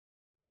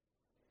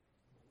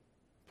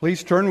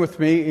Please turn with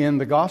me in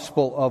the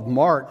Gospel of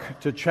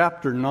Mark to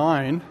chapter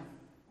 9.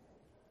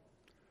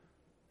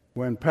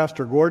 When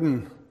Pastor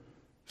Gordon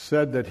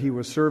said that he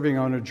was serving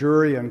on a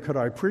jury and could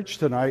I preach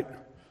tonight,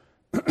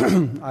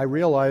 I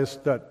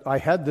realized that I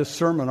had this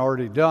sermon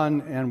already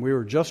done and we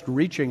were just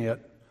reaching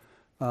it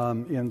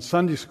in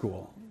Sunday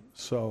school.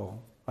 So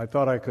I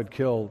thought I could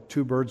kill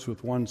two birds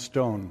with one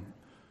stone,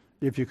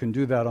 if you can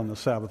do that on the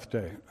Sabbath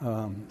day.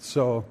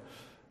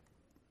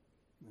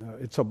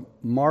 It's a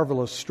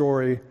marvelous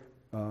story.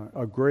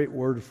 A great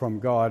word from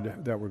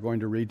God that we're going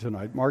to read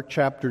tonight. Mark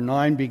chapter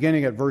 9,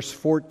 beginning at verse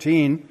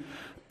 14,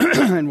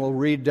 and we'll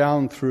read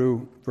down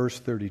through verse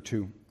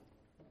 32.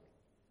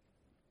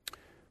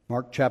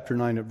 Mark chapter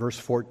 9 at verse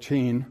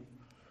 14.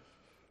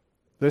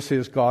 This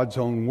is God's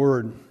own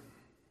word.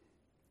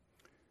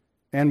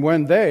 And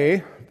when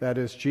they, that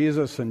is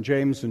Jesus and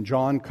James and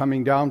John,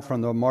 coming down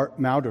from the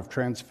Mount of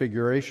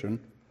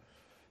Transfiguration,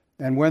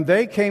 and when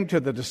they came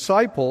to the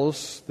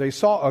disciples, they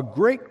saw a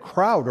great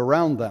crowd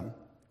around them,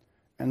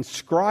 and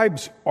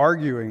scribes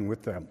arguing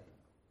with them.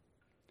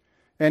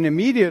 And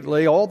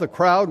immediately all the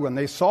crowd, when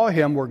they saw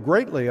him, were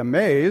greatly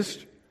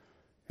amazed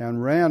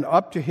and ran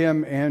up to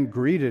him and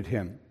greeted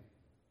him.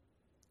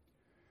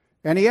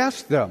 And he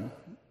asked them,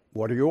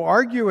 "What are you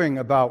arguing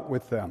about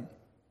with them?"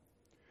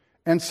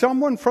 And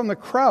someone from the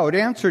crowd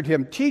answered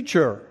him,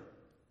 "Teacher,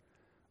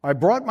 I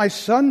brought my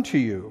son to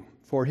you,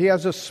 for he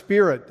has a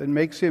spirit that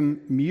makes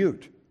him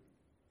mute.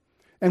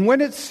 And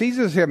when it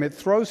seizes him, it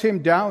throws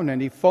him down,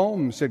 and he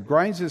foams, it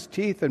grinds his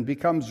teeth, and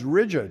becomes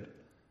rigid.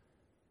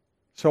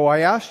 So I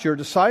asked your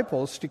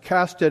disciples to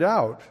cast it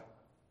out,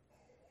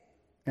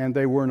 and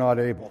they were not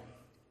able."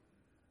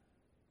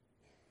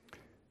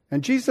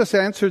 And Jesus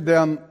answered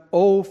them,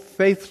 "O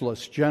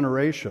faithless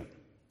generation,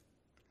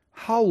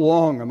 how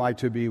long am I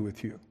to be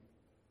with you?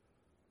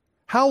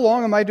 How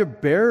long am I to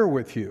bear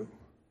with you?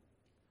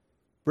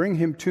 Bring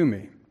him to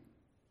me."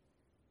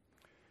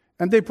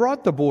 And they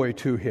brought the boy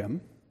to him.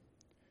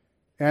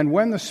 And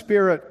when the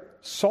spirit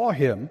saw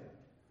him,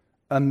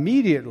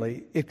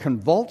 immediately it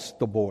convulsed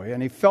the boy,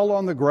 and he fell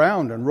on the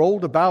ground and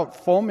rolled about,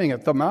 foaming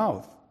at the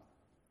mouth.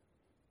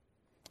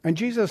 And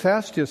Jesus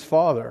asked his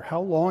father,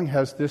 "How long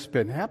has this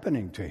been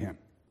happening to him?"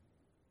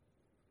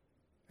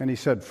 And he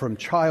said, "From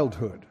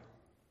childhood.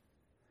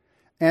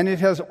 And it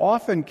has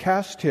often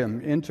cast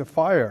him into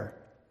fire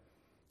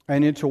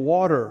and into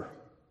water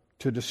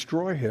to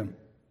destroy him.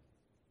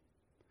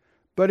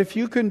 But if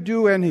you can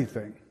do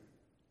anything,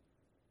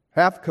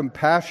 have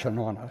compassion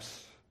on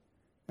us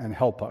and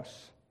help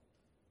us."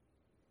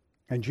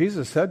 And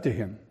Jesus said to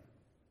him,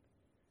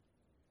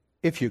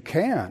 "If you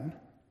can,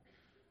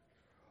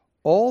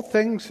 all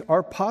things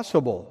are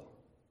possible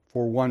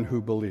for one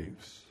who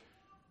believes."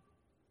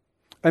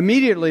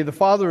 Immediately the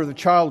father of the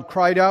child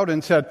cried out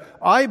and said,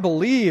 "I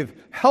believe,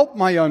 help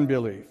my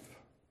unbelief."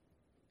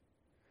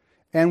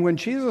 And when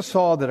Jesus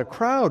saw that a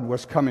crowd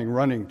was coming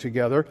running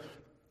together,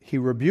 he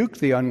rebuked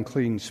the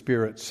unclean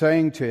spirit,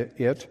 saying to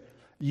it,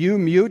 "You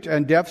mute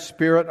and deaf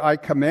spirit, I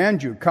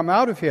command you, come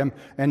out of him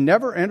and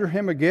never enter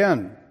him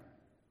again."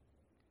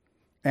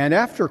 And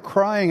after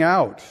crying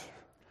out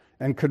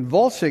and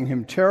convulsing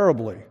him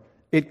terribly,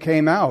 it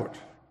came out,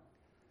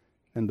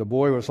 and the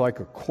boy was like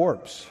a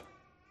corpse,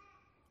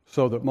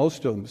 so that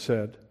most of them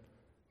said,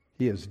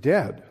 "He is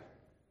dead."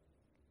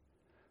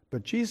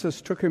 But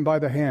Jesus took him by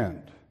the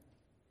hand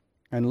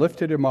and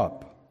lifted him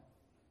up,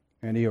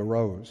 and he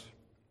arose.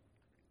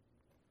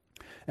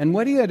 And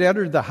when he had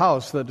entered the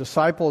house, the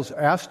disciples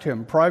asked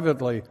him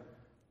privately,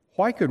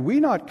 "Why could we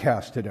not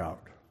cast it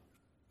out?"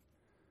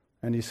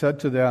 And he said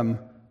to them,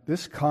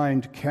 "This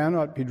kind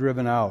cannot be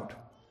driven out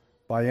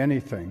by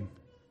anything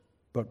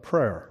but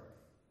prayer."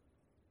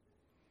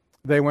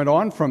 They went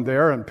on from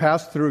there and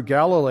passed through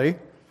Galilee,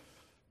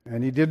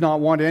 and he did not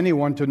want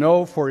anyone to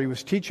know, for he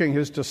was teaching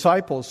his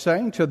disciples,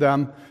 saying to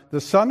them,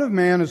 "The Son of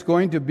Man is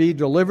going to be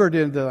delivered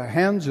into the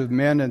hands of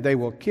men, and they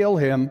will kill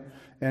him.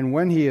 And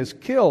when he is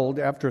killed,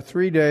 after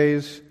 3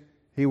 days,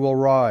 he will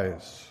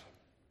rise."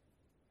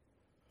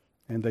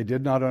 And they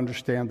did not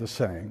understand the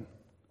saying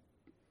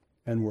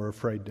and were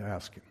afraid to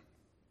ask him.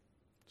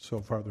 So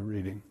far, the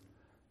reading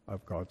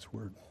of God's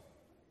Word.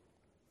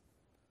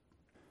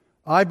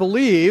 I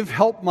believe,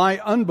 help my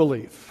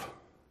unbelief.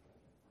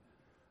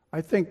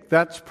 I think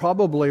that's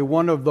probably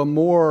one of the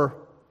more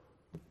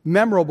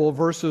memorable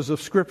verses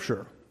of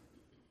Scripture.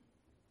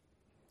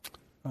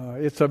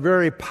 It's a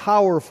very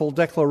powerful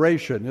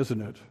declaration,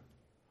 isn't it?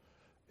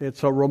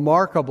 It's a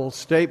remarkable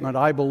statement.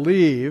 I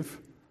believe,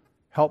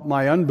 help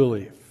my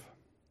unbelief.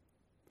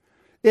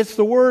 It's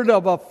the word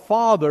of a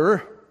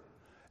father,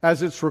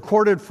 as it's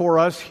recorded for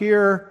us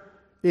here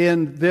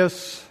in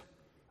this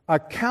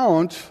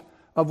account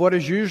of what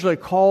is usually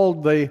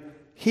called the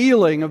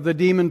healing of the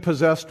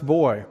demon-possessed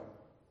boy.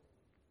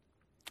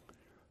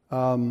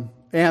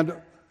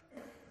 And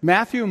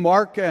Matthew,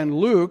 Mark, and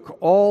Luke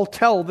all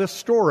tell this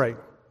story.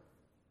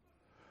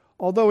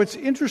 Although it's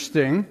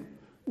interesting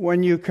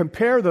when you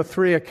compare the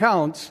three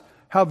accounts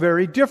how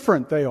very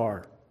different they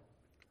are.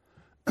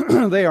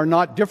 They are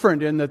not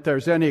different in that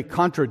there's any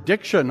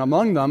contradiction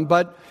among them,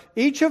 but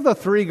each of the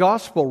three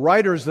gospel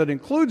writers that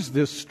includes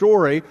this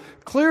story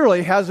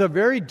clearly has a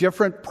very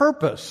different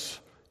purpose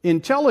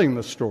in telling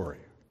the story.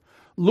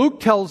 Luke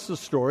tells the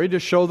story to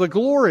show the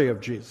glory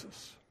of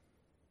Jesus.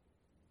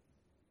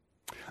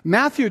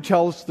 Matthew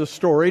tells the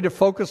story to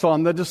focus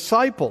on the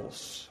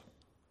disciples.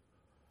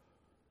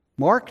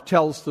 Mark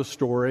tells the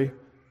story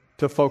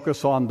to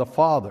focus on the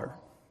father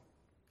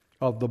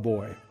of the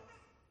boy.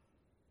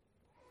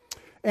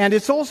 And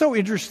it's also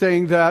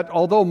interesting that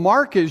although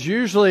Mark is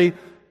usually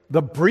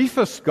the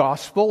briefest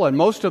gospel, and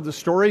most of the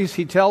stories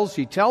he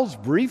tells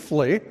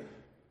briefly,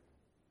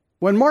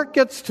 when Mark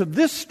gets to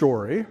this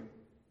story,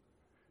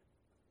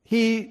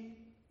 he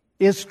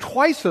is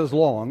twice as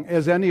long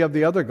as any of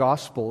the other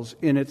gospels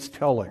in its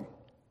telling.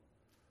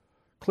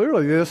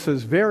 Clearly, this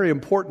is very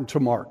important to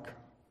Mark.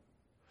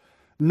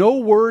 No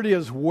word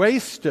is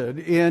wasted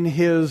in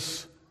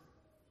his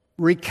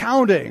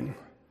recounting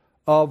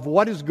of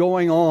what is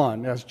going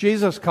on as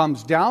Jesus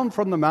comes down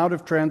from the Mount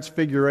of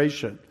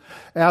Transfiguration.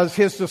 As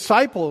his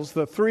disciples,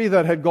 the three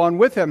that had gone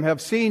with him,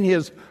 have seen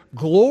his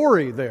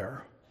glory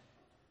there.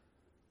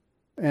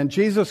 And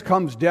Jesus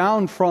comes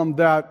down from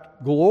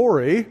that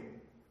glory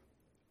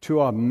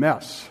to a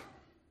mess.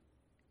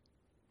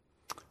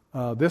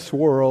 This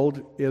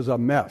world is a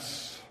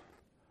mess.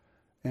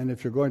 And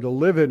if you're going to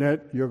live in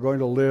it, you're going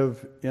to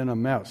live in a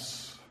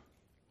mess.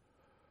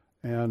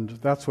 And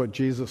that's what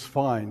Jesus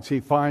finds. He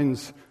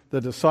finds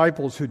the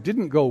disciples who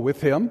didn't go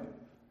with him,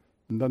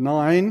 the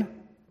 9,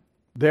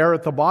 there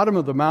at the bottom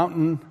of the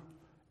mountain,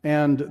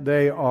 and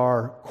they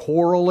are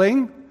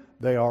quarreling,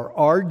 they are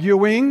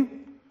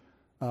arguing,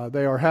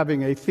 they are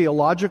having a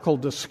theological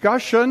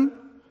discussion,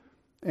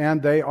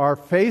 and they are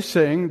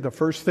facing, the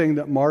first thing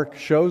that Mark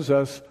shows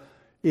us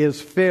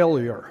is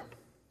failure.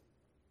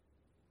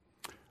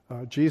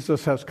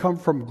 Jesus has come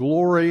from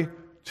glory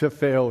to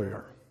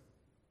failure.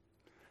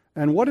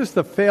 And what is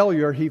the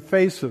failure he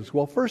faces?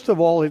 Well, first of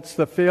all, it's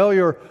the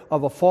failure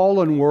of a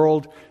fallen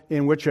world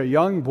in which a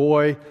young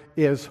boy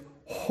is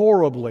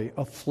horribly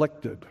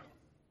afflicted.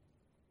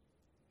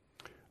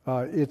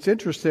 It's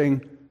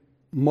interesting,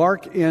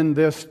 Mark in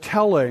this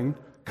telling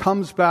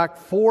comes back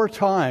 4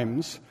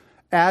 times,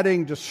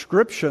 adding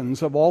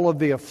descriptions of all of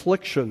the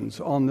afflictions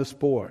on this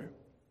boy.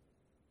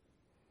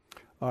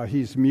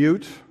 He's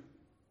mute.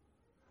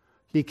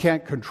 He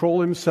can't control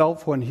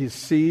himself when he's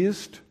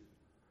seized.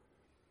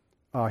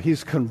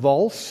 He's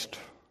convulsed,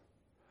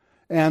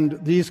 and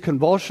these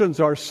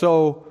convulsions are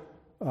so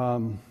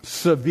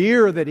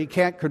severe that he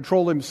can't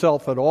control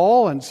himself at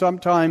all, and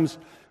sometimes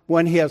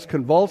when he has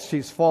convulsed,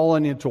 he's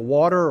fallen into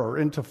water or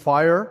into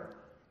fire.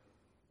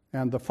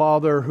 And the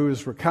father who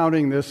is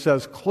recounting this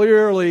says,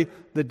 clearly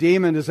the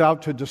demon is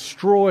out to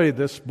destroy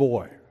this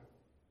boy.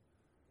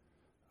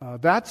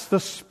 That's the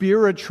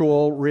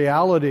spiritual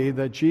reality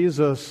that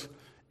Jesus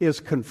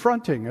is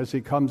confronting as he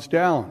comes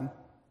down.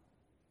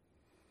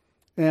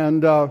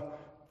 And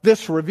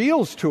this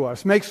reveals to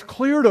us, makes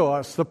clear to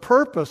us the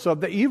purpose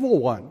of the evil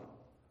one.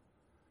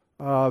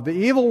 The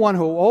evil one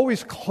who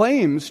always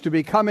claims to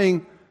be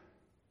coming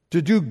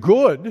to do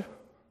good,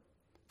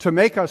 to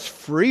make us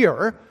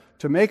freer,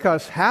 to make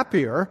us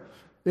happier,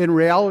 in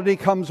reality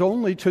comes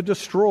only to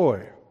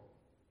destroy.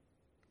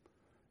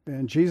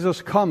 And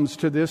Jesus comes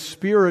to this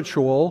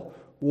spiritual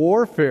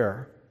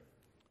warfare.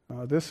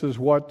 This is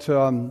what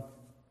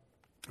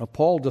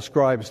Paul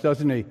describes,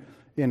 doesn't he?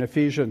 In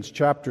Ephesians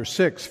chapter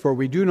 6, for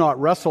we do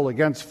not wrestle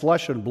against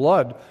flesh and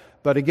blood,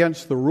 but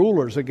against the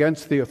rulers,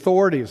 against the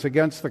authorities,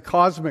 against the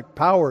cosmic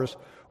powers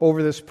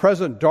over this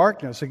present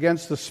darkness,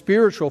 against the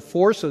spiritual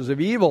forces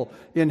of evil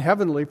in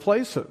heavenly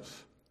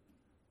places.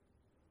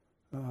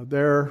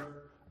 There,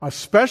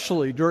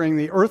 especially during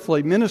the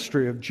earthly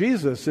ministry of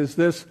Jesus, is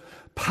this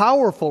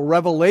powerful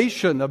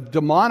revelation of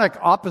demonic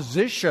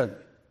opposition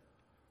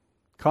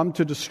come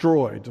to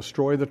destroy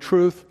the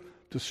truth,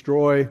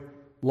 destroy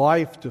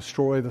life,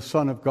 destroy the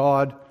Son of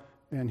God.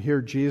 And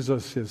here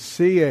Jesus is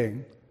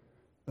seeing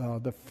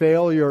the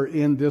failure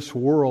in this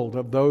world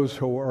of those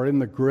who are in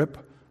the grip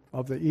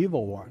of the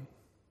evil one.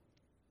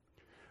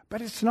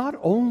 But it's not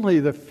only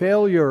the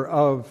failure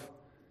of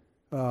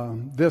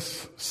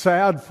this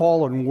sad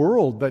fallen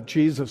world that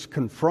Jesus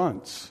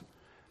confronts.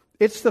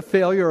 It's the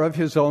failure of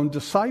his own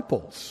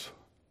disciples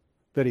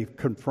that he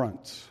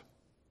confronts.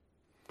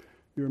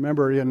 You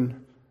remember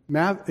in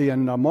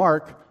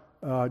Mark,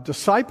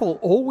 disciple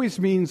always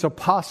means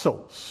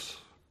apostles.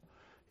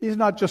 He's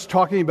not just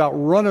talking about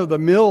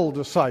run-of-the-mill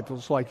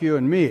disciples like you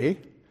and me.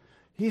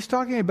 He's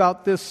talking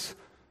about this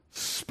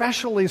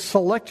specially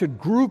selected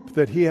group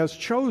that he has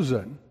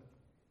chosen.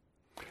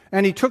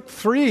 And he took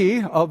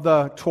 3 of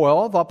the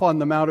 12 up on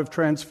the Mount of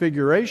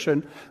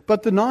Transfiguration,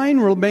 but the 9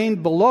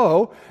 remained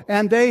below,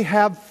 and they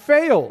have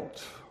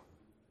failed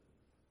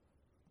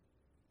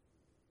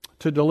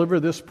to deliver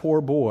this poor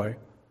boy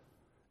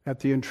at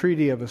the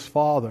entreaty of his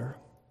father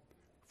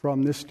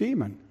from this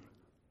demon.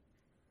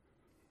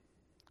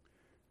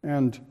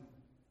 And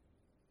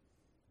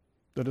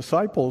the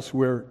disciples,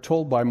 we're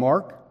told by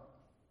Mark,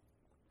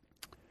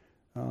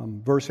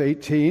 Verse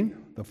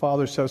 18, the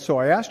Father says, "So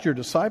I asked your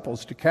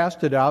disciples to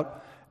cast it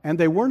out, and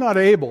they were not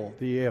able,"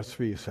 the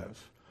ESV says.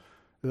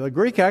 The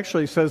Greek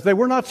actually says they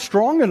were not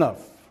strong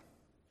enough.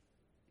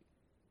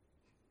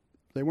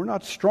 They were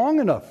not strong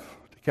enough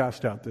to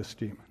cast out this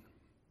demon.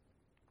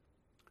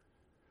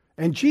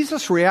 And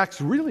Jesus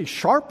reacts really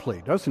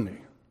sharply, doesn't he?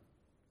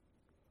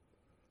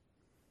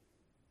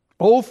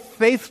 "O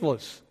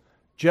faithless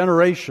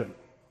generation,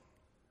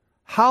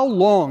 how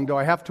long do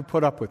I have to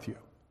put up with you?"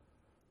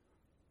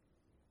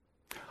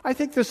 I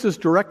think this is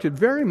directed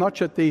very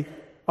much at the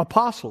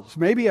apostles,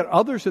 maybe at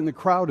others in the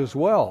crowd as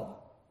well.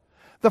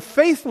 The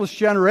faithless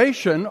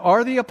generation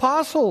are the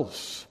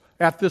apostles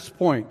at this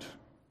point.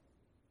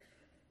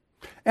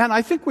 And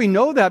I think we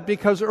know that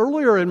because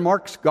earlier in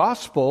Mark's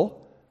gospel,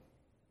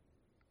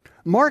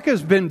 Mark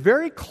has been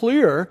very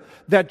clear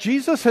that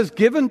Jesus has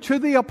given to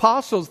the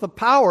apostles the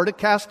power to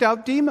cast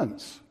out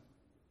demons.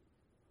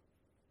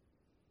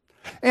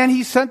 And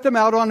he sent them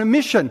out on a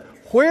mission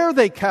where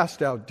they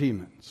cast out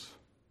demons.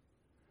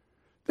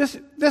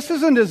 This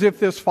isn't as if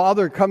this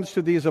Father comes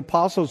to these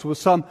apostles with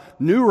some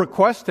new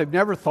request they've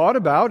never thought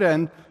about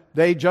and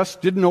they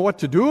just didn't know what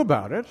to do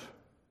about it.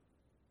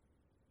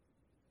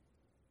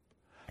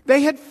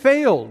 They had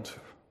failed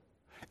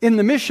in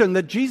the mission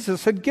that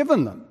Jesus had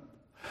given them.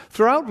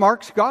 Throughout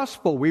Mark's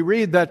gospel, we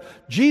read that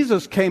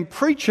Jesus came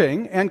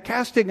preaching and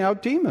casting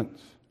out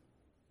demons.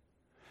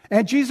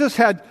 And Jesus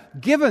had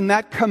given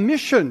that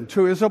commission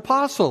to his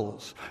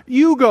apostles.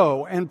 You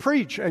go and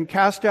preach and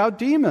cast out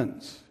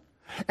demons.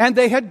 And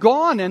they had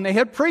gone and they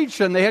had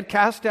preached and they had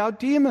cast out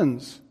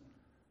demons.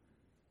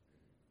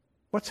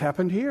 What's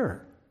happened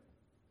here?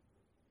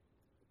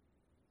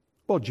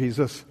 Well,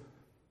 Jesus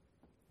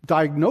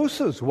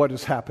diagnoses what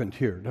has happened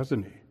here,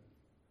 doesn't he?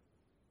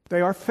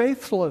 They are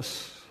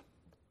faithless.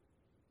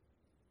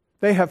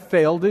 They have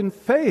failed in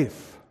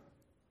faith.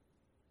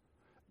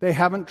 They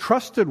haven't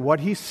trusted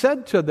what he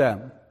said to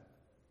them.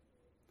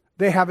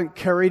 They haven't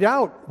carried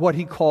out what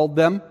he called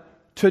them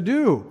to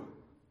do.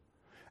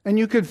 And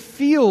you could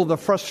feel the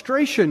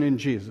frustration in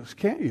Jesus,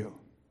 can't you?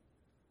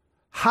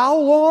 How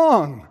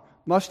long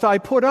must I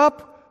put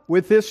up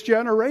with this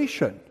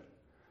generation?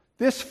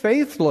 This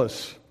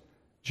faithless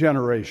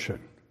generation?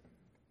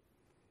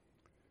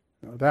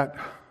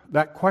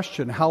 That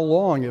question, how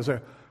long, is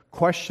a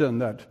question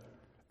that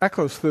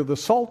echoes through the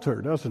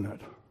Psalter, doesn't it?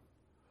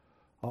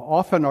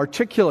 Often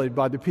articulated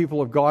by the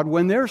people of God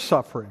when they're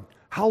suffering.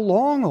 How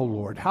long, O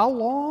Lord? How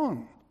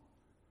long?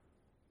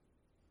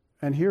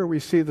 And here we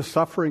see the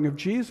suffering of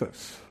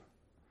Jesus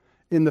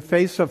in the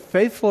face of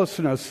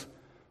faithlessness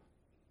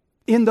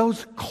in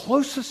those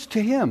closest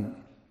to him.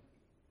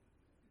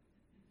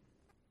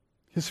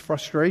 His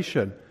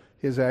frustration,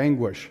 his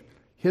anguish,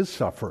 his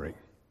suffering.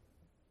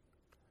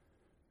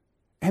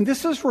 And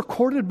this is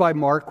recorded by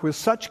Mark with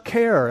such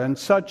care and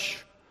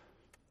such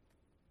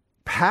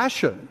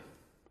passion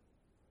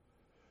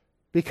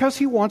because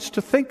he wants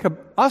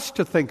us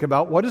to think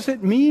about what does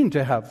it mean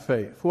to have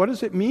faith? What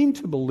does it mean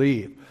to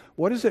believe?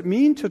 What does it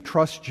mean to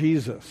trust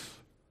Jesus?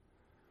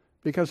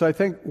 Because I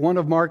think one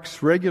of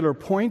Mark's regular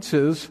points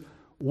is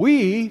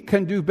we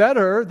can do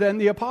better than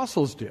the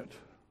apostles did.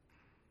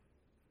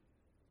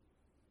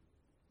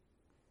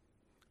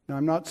 Now,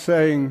 I'm not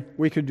saying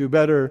we could do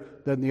better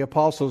than the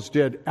apostles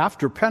did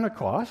after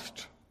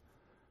Pentecost.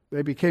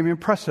 They became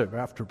impressive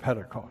after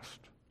Pentecost.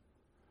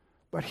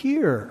 But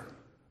here,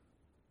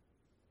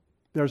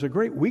 there's a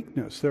great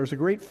weakness. There's a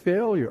great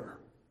failure.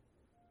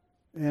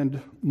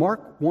 And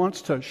Mark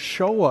wants to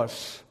show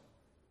us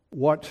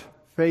what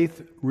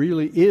faith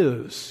really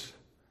is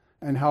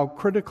and how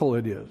critical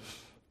it is.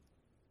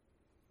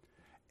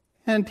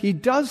 And he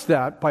does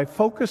that by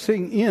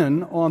focusing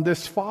in on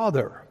this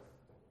Father.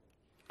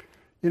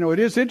 You know, it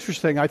is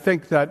interesting, I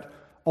think, that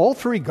all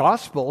three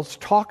Gospels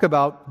talk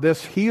about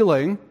this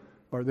healing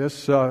or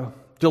this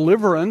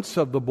deliverance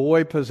of the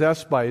boy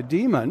possessed by a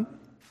demon.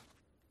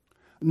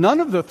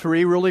 None of the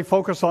three really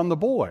focus on the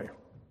boy.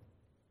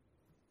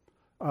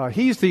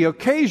 He's the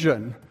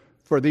occasion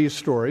for these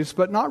stories,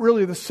 but not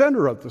really the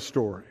center of the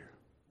story.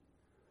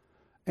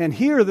 And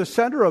here, the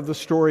center of the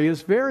story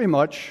is very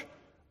much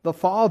the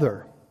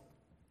Father.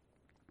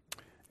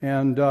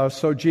 And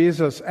so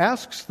Jesus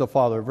asks the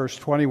Father, verse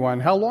 21,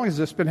 how long has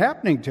this been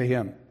happening to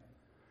him?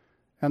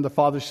 And the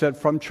Father said,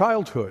 from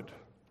childhood.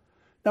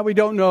 Now, we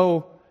don't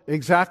know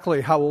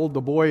exactly how old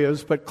the boy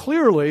is, but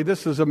clearly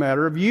this is a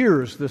matter of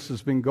years this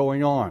has been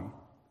going on.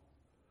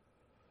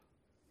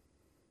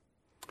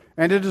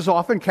 And it has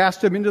often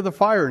cast him into the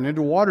fire and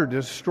into water to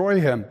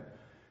destroy him.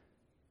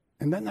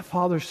 And then the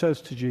Father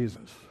says to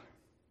Jesus,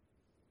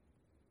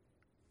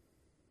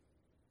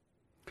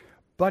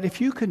 but if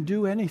you can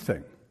do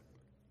anything,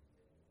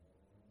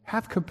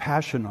 have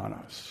compassion on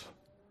us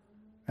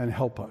and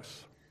help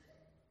us.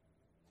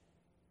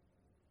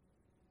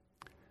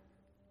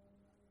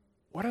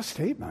 What a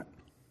statement.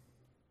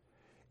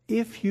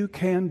 If you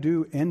can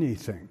do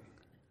anything,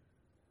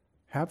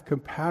 have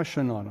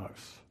compassion on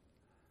us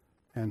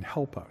and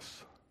help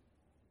us.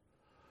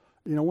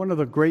 You know, one of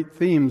the great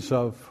themes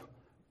of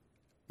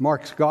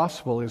Mark's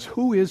gospel is,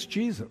 who is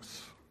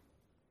Jesus?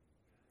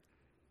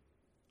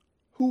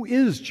 Who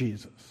is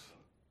Jesus?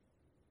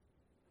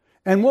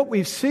 And what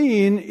we've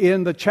seen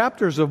in the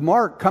chapters of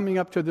Mark coming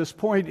up to this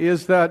point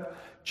is that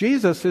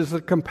Jesus is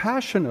the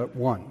compassionate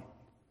one.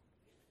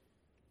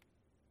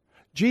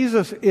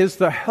 Jesus is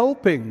the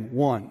helping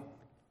one.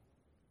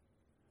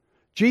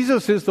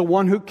 Jesus is the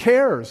one who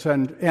cares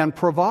and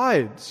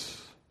provides.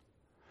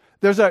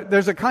 There's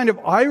a kind of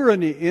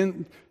irony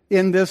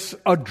in this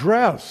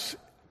address.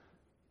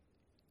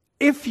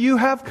 If you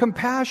have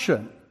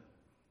compassion,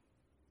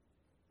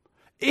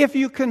 if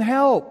you can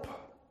help,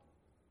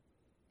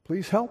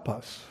 please help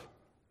us.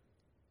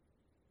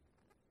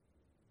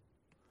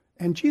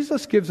 And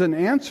Jesus gives an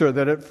answer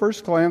that at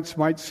first glance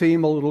might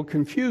seem a little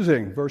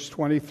confusing. Verse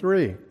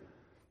 23.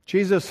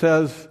 Jesus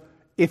says,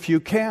 if you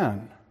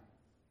can.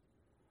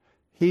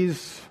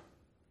 He's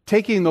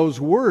taking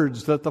those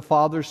words that the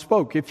Father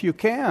spoke, if you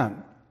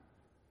can.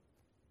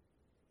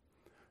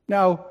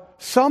 Now,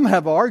 some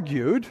have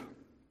argued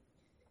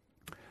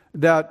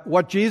that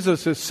what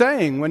Jesus is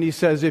saying when he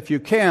says, if you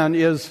can,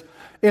 is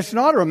it's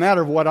not a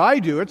matter of what I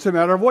do, it's a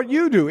matter of what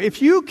you do. If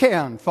you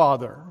can,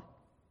 Father,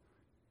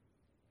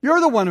 you're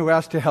the one who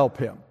has to help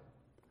him.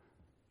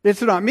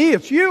 It's not me,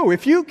 it's you,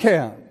 if you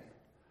can.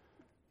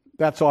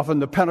 That's often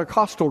the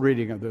Pentecostal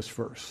reading of this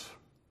verse.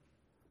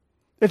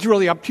 It's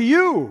really up to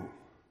you.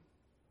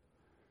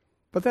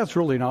 But that's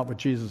really not what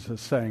Jesus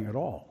is saying at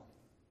all.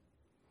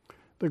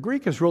 The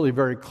Greek is really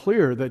very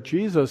clear that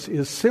Jesus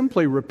is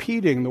simply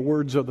repeating the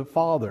words of the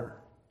Father.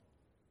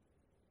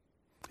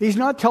 He's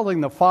not telling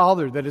the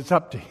Father that it's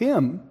up to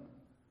him.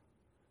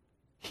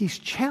 He's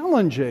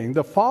challenging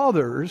the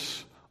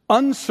Father's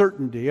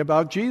uncertainty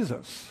about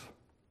Jesus.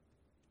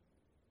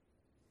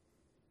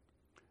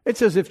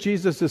 It's as if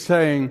Jesus is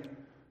saying,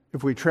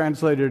 if we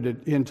translated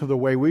it into the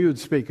way we would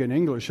speak in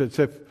English, it's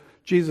if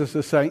Jesus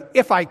is saying,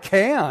 if I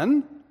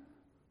can.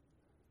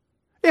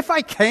 If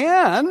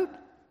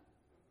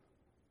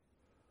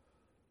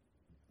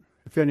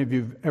any of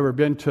you have ever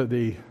been to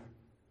the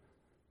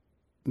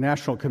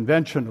National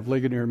Convention of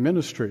Ligonier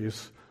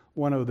Ministries,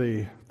 one of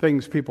the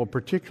things people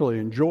particularly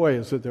enjoy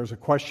is that there's a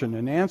question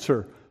and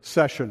answer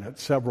session at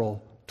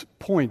several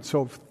points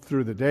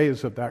through the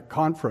days of that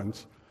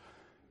conference.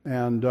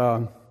 And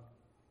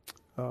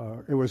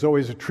it was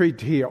always a treat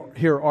to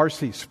hear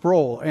R.C.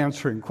 Sproul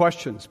answering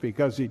questions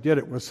because he did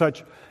it with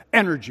such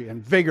energy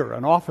and vigor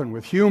and often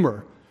with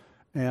humor.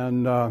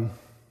 And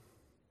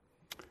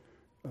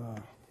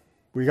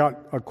we got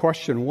a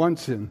question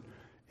once in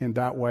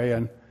that way,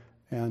 and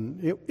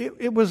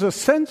it was a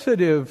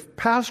sensitive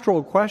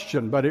pastoral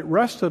question, but it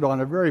rested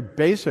on a very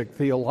basic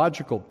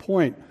theological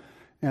point.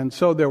 And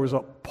so there was a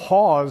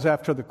pause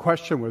after the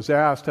question was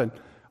asked, and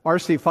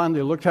R.C.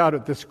 finally looked out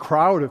at this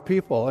crowd of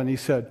people, and he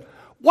said,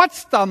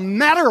 "What's the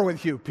matter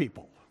with you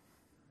people?"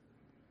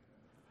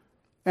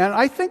 And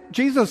I think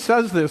Jesus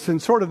says this in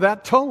sort of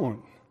that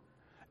tone.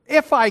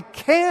 If I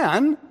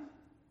can,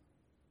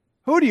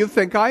 who do you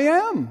think I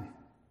am?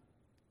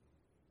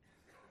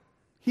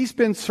 He's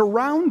been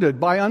surrounded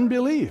by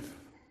unbelief.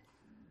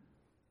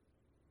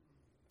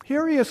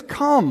 Here he has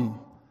come,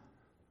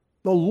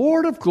 the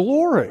Lord of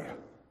glory,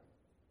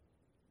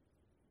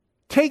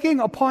 taking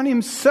upon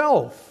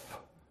himself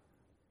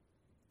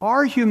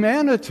our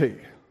humanity,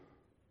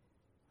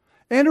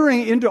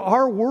 entering into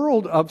our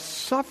world of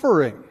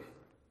suffering.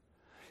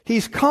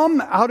 He's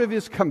come out of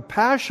his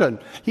compassion.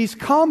 He's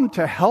come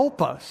to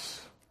help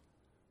us.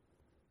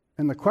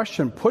 And the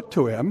question put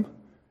to him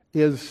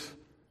is,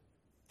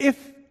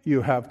 if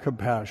you have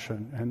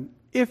compassion and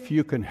if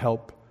you can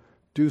help,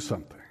 do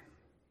something.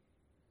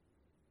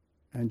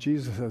 And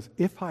Jesus says,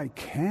 if I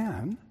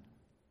can.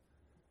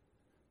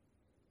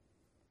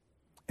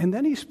 And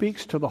then he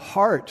speaks to the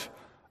heart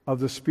of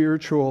the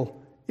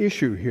spiritual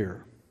issue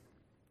here.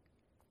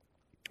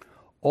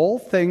 All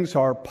things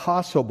are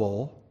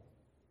possible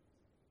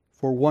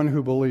for one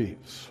who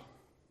believes.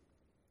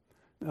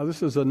 Now,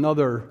 this is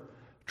another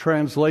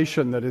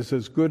translation that is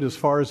as good as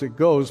far as it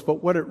goes,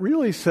 but what it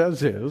really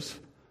says is,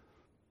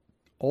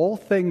 all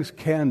things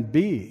can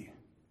be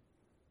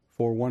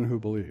for one who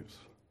believes.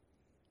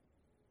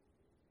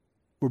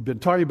 We've been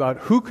talking about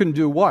who can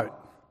do what.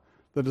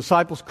 The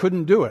disciples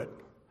couldn't do it.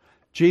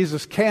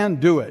 Jesus can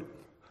do it.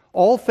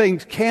 All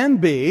things can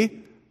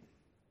be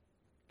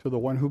to the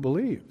one who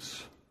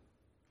believes.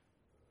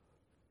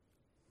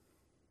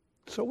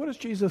 So what does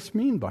Jesus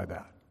mean by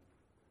that?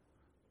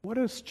 What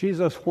does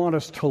Jesus want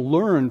us to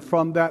learn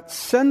from that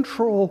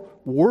central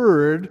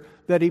word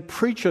that he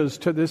preaches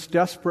to this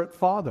desperate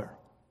father?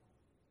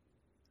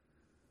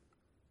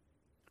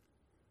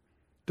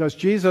 Does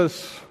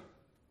Jesus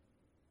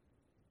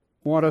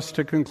want us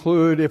to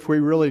conclude if we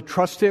really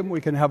trust him, we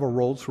can have a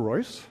Rolls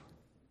Royce?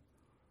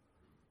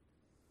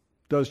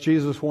 Does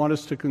Jesus want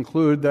us to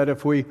conclude that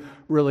if we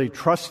really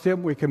trust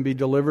him, we can be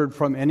delivered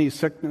from any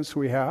sickness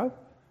we have?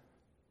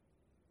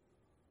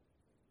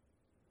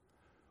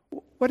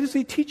 What is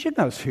he teaching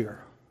us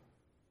here?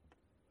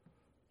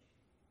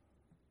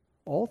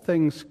 All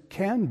things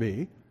can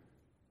be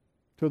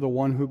to the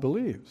one who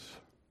believes.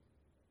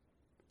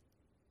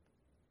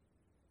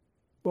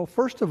 Well,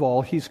 first of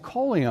all, he's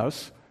calling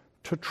us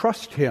to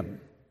trust him.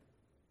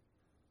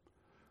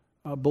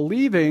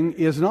 Believing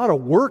is not a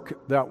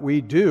work that we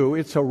do,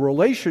 it's a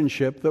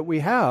relationship that we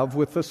have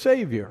with the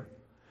Savior.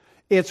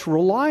 It's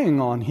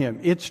relying on him,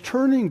 it's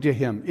turning to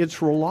him,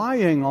 it's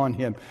relying on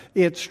him,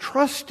 it's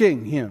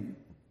trusting him.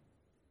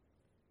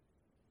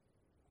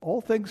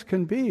 All things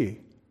can be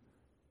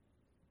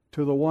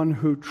to the one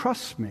who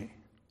trusts me.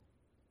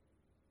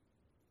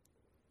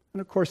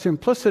 And of course,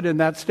 implicit in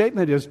that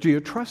statement is, do you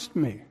trust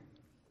me?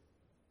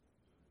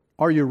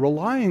 Are you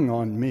relying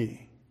on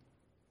me?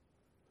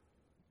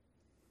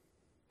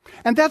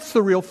 And that's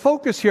the real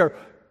focus here.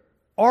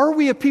 Are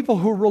we a people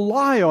who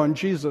rely on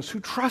Jesus, who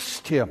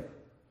trust him?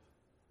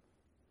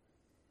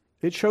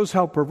 It shows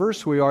how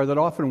perverse we are that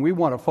often we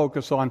want to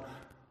focus on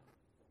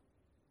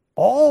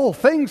all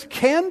things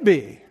can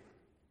be.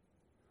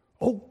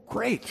 Oh,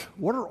 great.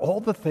 What are all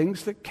the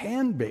things that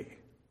can be?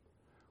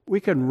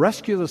 We can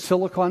rescue the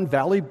Silicon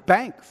Valley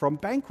Bank from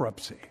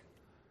bankruptcy.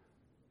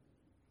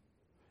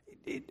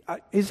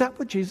 Is that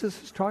what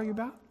Jesus is talking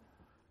about?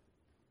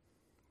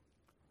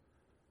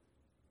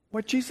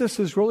 What Jesus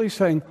is really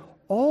saying,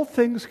 all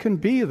things can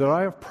be that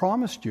I have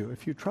promised you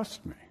if you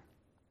trust me.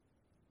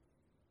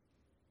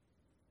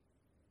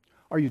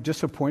 Are you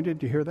disappointed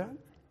to hear that?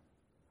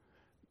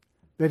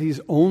 That he's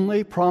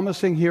only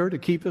promising here to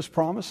keep his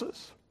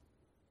promises?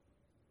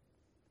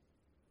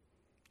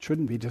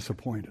 Shouldn't be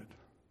disappointed.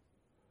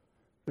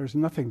 There's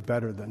nothing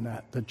better than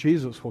that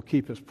Jesus will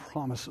keep his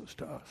promises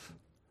to us.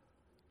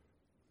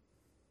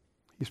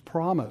 He's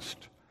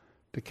promised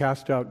to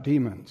cast out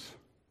demons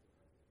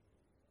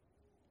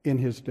in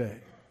his day.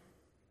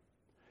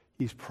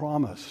 He's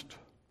promised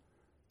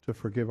to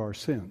forgive our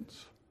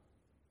sins.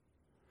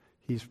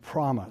 He's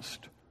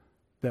promised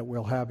that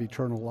we'll have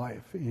eternal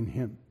life in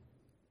him.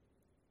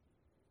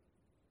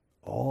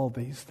 All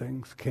these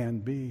things can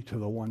be to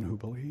the one who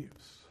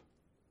believes.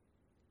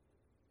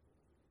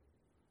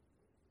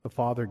 The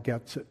Father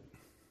gets it.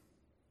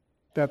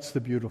 That's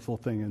the beautiful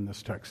thing in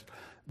this text.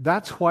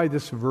 That's why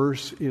this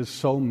verse is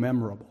so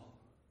memorable.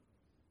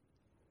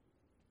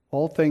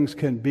 All things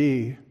can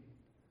be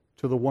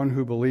to the one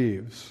who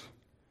believes.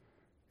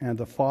 And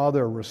the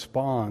Father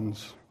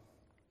responds,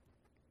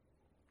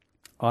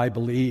 I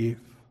believe.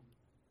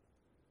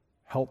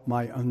 Help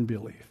my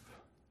unbelief.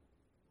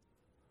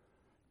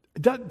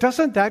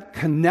 Doesn't that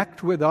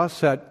connect with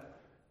us at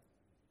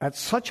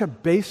such a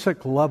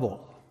basic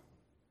level?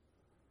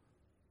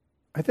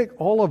 I think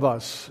all of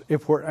us,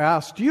 if we're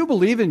asked, do you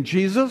believe in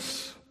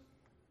Jesus?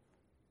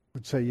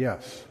 Would say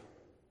yes.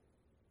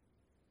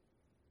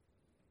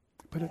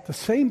 But at the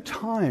same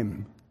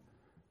time,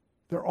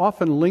 there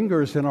often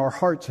lingers in our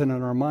hearts and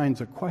in our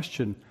minds a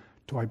question,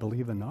 do I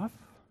believe enough?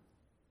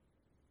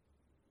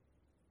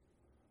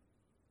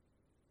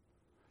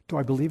 Do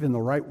I believe in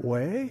the right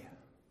way?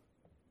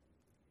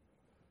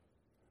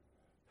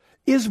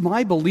 Is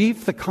my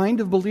belief the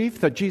kind of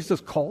belief that Jesus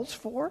calls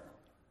for?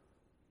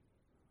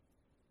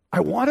 I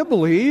want to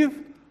believe,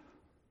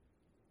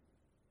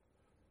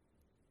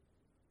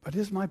 but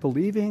is my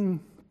believing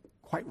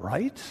quite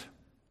right?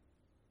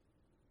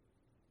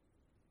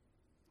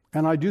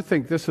 And I do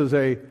think this is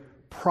a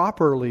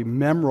properly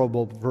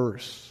memorable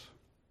verse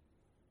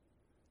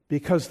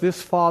because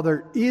this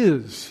Father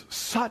is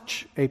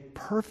such a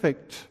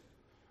perfect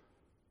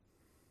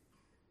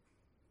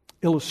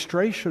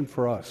illustration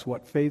for us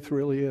what faith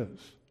really is.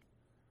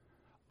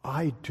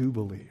 I do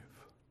believe.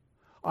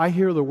 I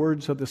hear the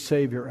words of the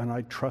Savior and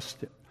I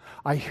trust it.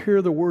 I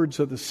hear the words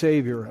of the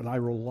Savior and I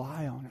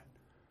rely on it.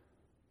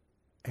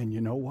 And you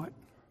know what?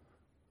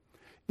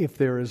 If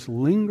there is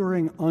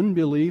lingering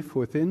unbelief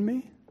within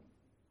me,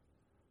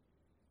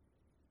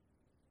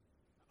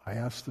 I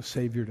ask the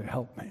Savior to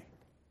help me.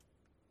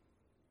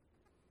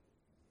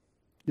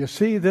 You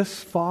see,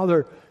 this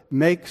Father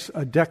makes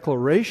a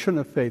declaration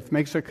of faith,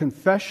 makes a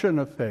confession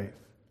of faith.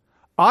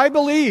 I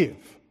believe.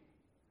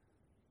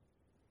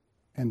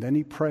 And then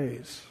he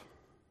prays.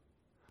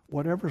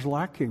 Whatever's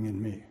lacking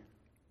in me,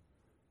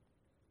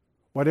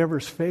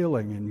 whatever's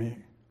failing in me,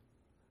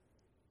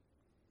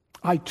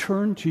 I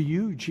turn to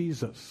you,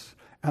 Jesus,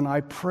 and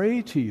I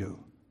pray to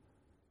you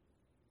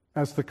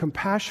as the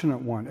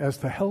compassionate one, as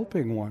the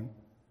helping one.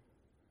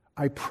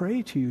 I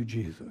pray to you,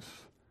 Jesus,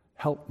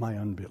 help my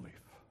unbelief.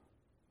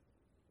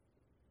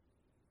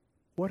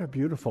 What a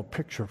beautiful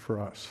picture for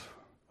us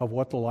of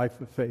what the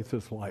life of faith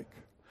is like.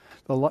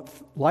 The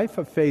life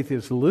of faith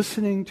is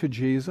listening to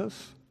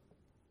Jesus.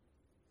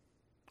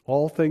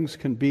 All things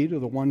can be to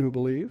the one who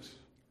believes.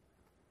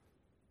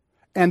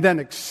 And then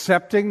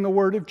accepting the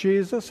word of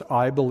Jesus,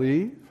 I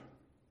believe.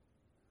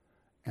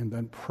 And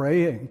then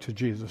praying to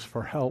Jesus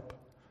for help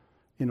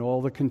in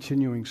all the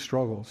continuing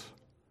struggles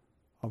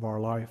of our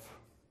life.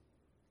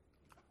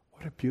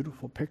 What a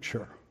beautiful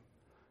picture.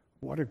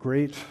 What a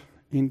great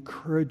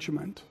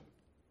encouragement.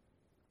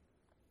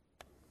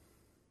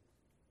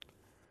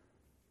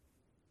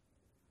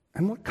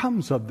 And what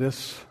comes of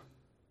this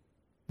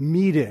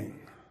meeting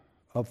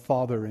of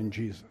Father and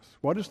Jesus?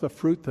 What is the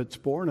fruit that's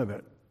born of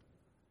it?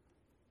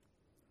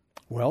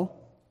 Well,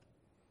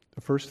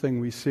 The first thing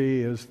we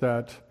see is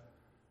that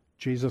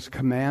Jesus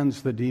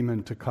commands the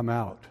demon to come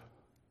out.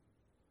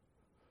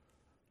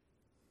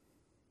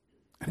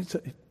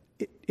 And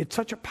it's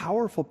such a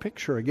powerful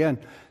picture. Again,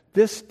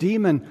 this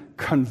demon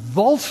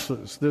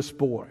convulses this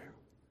boy.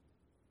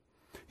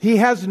 He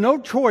has no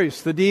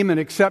choice, the demon,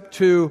 except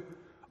to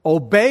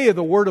obey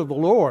the word of the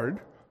Lord.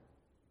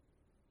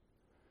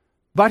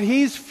 But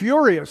he's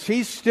furious.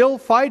 He's still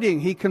fighting.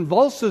 He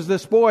convulses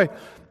this boy,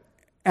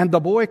 and the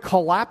boy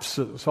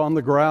collapses on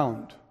the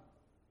ground.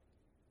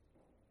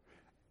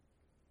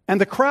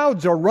 And the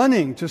crowds are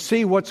running to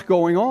see what's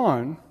going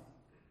on.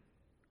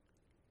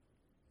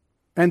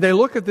 And they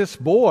look at this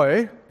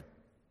boy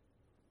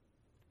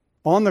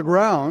on the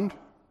ground,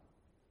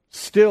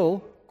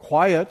 still,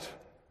 quiet,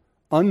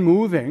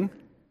 unmoving.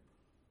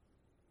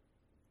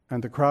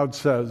 And the crowd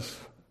says,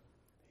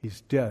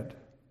 he's dead.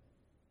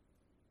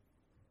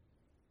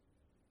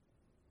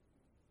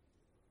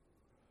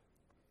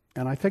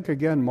 And I think,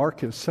 again,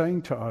 Mark is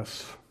saying to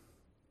us,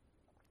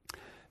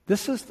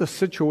 this is the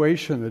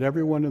situation that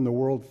everyone in the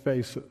world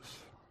faces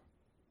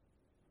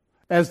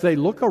as they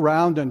look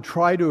around and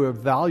try to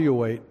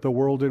evaluate the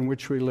world in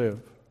which we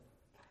live.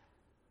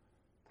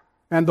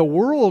 And the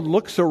world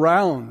looks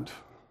around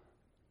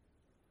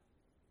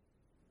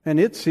and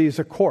it sees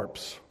a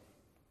corpse.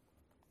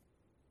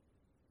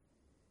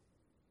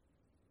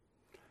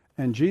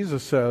 And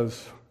Jesus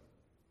says,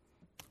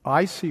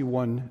 I see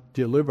one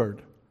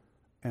delivered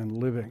and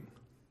living.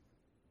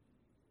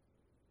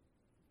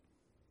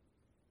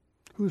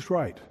 Who's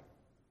right?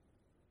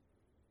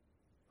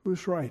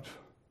 Who's right?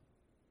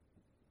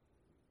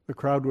 The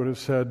crowd would have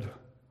said,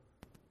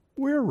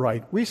 we're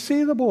right. We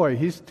see the boy.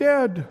 He's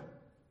dead.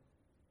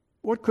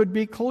 What could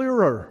be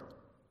clearer?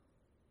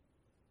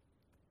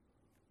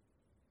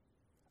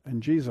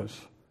 And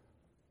Jesus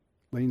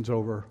leans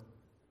over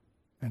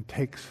and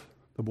takes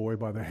the boy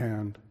by the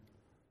hand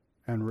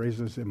and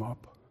raises him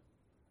up,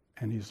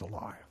 and he's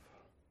alive.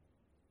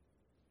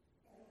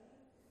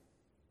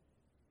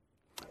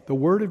 The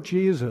word of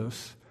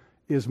Jesus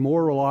is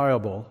more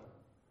reliable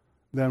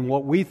than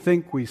what we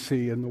think we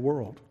see in the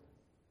world.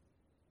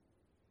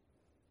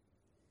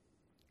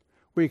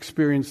 We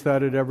experience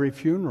that at every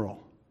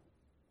funeral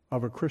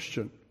of a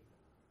Christian,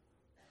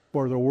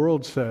 where the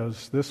world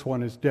says, this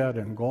one is dead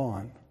and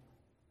gone.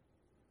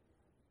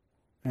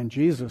 And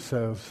Jesus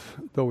says,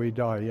 though he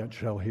die, yet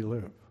shall he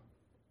live.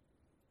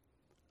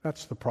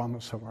 That's the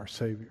promise of our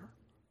Savior.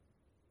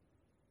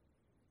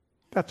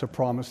 That's a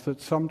promise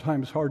that's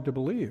sometimes hard to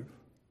believe.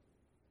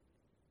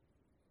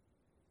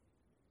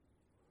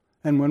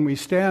 And when we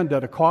stand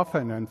at a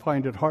coffin and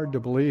find it hard to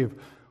believe,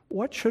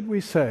 what should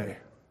we say?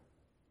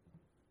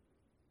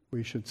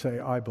 We should say,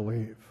 I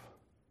believe.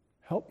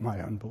 Help my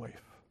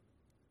unbelief.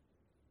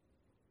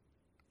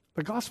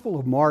 The Gospel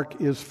of Mark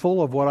is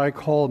full of what I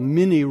call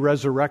mini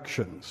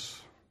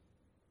resurrections.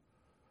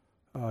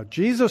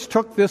 Jesus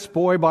took this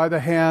boy by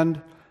the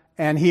hand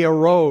and he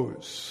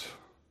arose.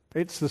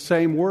 It's the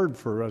same word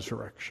for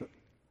resurrection.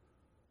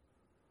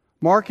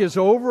 Mark is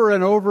over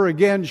and over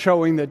again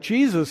showing that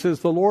Jesus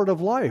is the Lord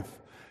of life.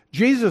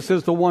 Jesus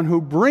is the one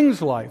who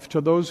brings life to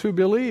those who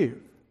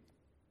believe.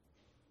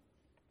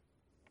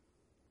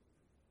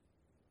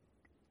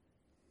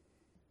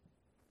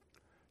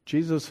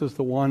 Jesus is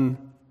the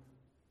one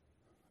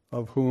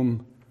of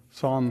whom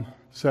Psalm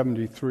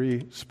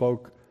 73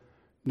 spoke.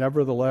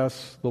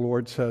 Nevertheless, the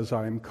Lord says,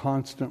 I am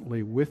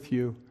constantly with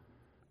you.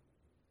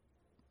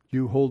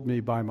 You hold me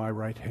by my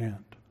right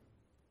hand.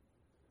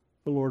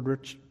 The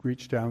Lord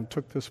reached down,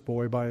 took this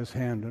boy by his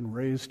hand, and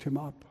raised him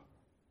up.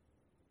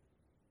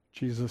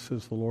 Jesus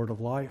is the Lord of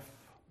life.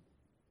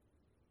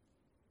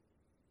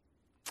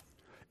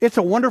 It's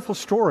a wonderful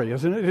story,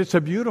 isn't it? It's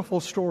a beautiful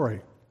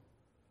story.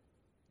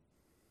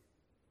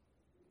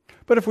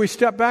 But if we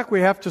step back,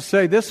 we have to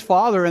say this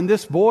father and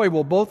this boy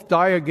will both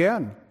die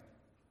again.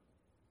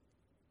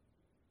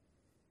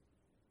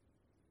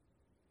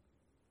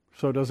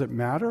 So does it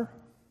matter?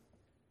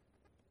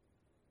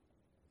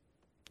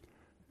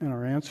 And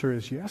our answer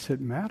is yes,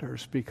 it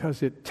matters,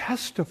 because it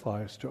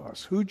testifies to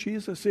us who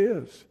Jesus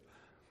is.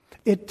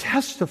 It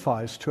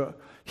testifies to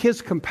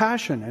his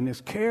compassion and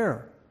his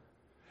care.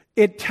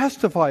 It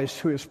testifies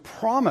to his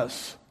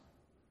promise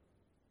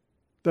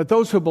that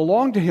those who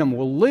belong to him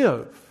will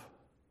live.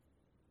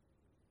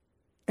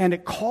 And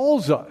it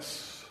calls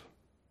us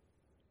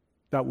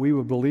that we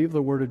would believe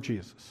the word of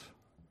Jesus.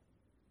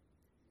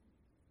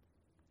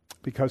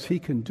 Because he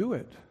can do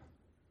it.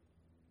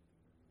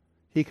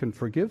 He can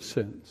forgive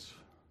sins.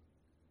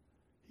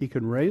 He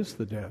can raise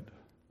the dead.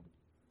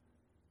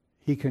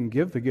 He can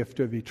give the gift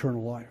of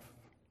eternal life.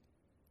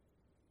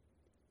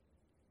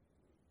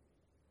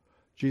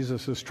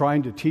 Jesus is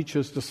trying to teach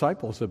his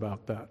disciples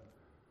about that.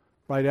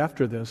 Right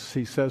after this,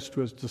 he says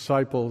to his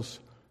disciples,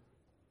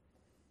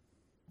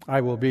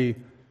 I will be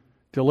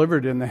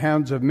delivered in the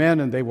hands of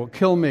men, and they will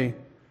kill me.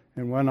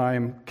 And when I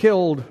am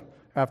killed,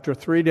 after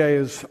 3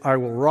 days, I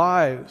will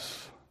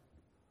rise.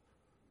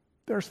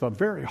 There's the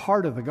very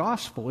heart of the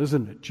gospel,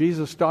 isn't it?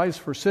 Jesus dies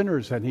for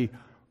sinners, and he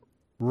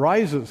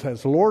rises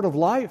as Lord of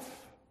life.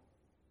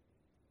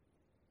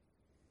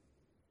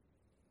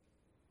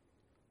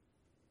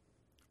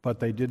 but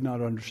they did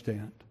not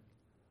understand.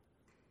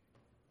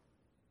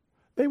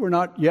 They were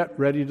not yet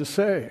ready to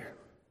say,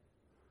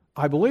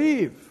 I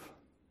believe,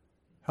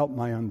 help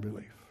my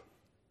unbelief.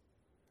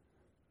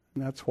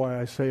 And that's why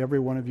I say every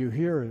one of you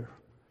here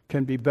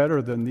can be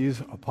better than these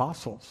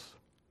apostles,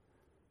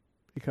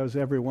 because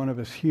every one of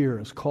us here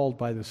is called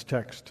by this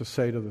text to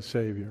say to the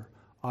Savior,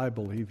 I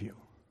believe you.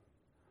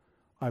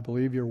 I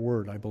believe your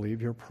word. I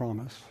believe your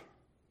promise.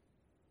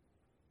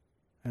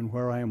 And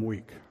where I am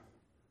weak,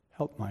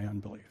 help my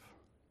unbelief.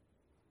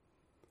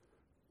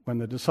 When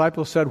the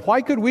disciples said,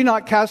 why could we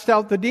not cast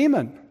out the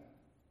demon?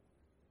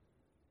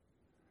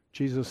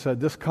 Jesus said,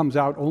 this comes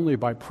out only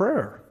by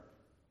prayer.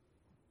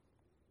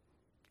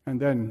 And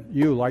then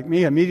you, like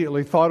me,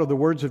 immediately thought of the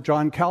words of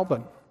John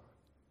Calvin.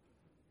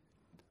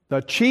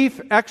 The chief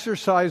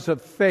exercise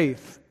of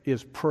faith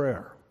is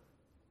prayer.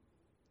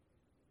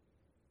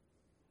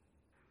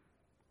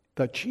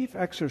 The chief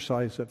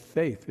exercise of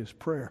faith is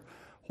prayer.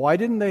 Why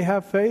didn't they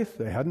have faith?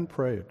 They hadn't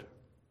prayed.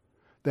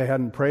 They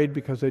hadn't prayed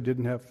because they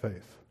didn't have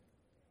faith.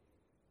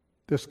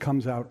 This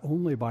comes out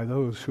only by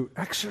those who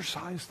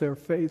exercise their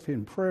faith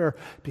in prayer,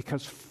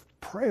 because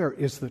prayer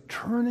is the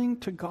turning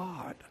to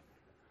God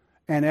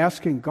and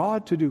asking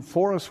God to do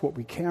for us what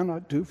we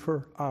cannot do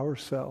for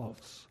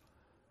ourselves.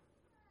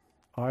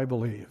 I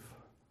believe.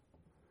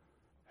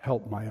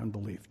 Help my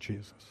unbelief,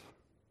 Jesus.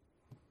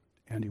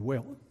 And He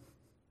will.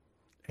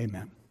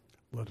 Amen.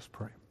 Let us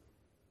pray.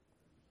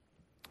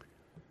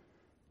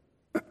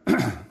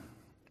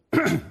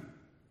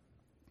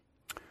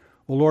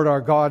 O Lord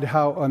our God,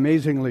 how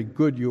amazingly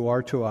good you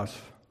are to us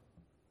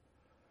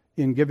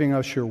in giving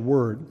us your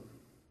word,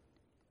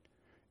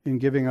 in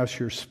giving us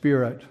your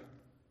Spirit,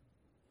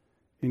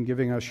 in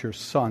giving us your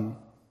Son.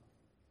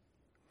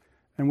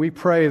 And we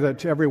pray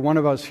that every one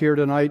of us here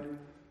tonight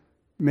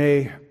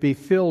may be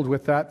filled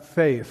with that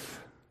faith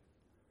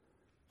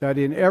that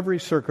in every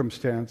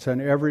circumstance and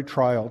every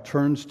trial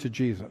turns to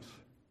Jesus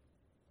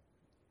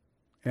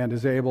and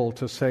is able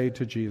to say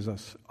to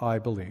Jesus, I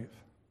believe.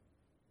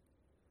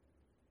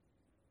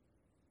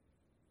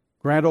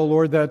 Grant, O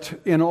Lord, that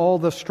in all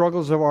the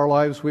struggles of our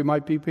lives we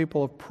might be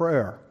people of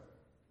prayer,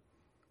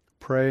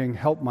 praying,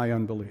 help my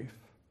unbelief,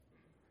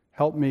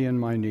 help me in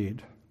my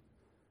need,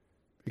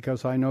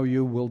 because I know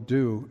you will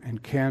do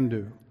and can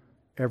do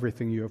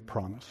everything you have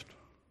promised.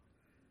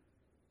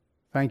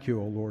 Thank you,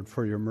 O Lord,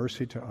 for your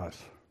mercy to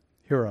us.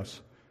 Hear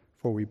us,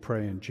 for we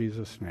pray in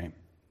Jesus' name.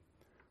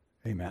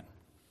 Amen.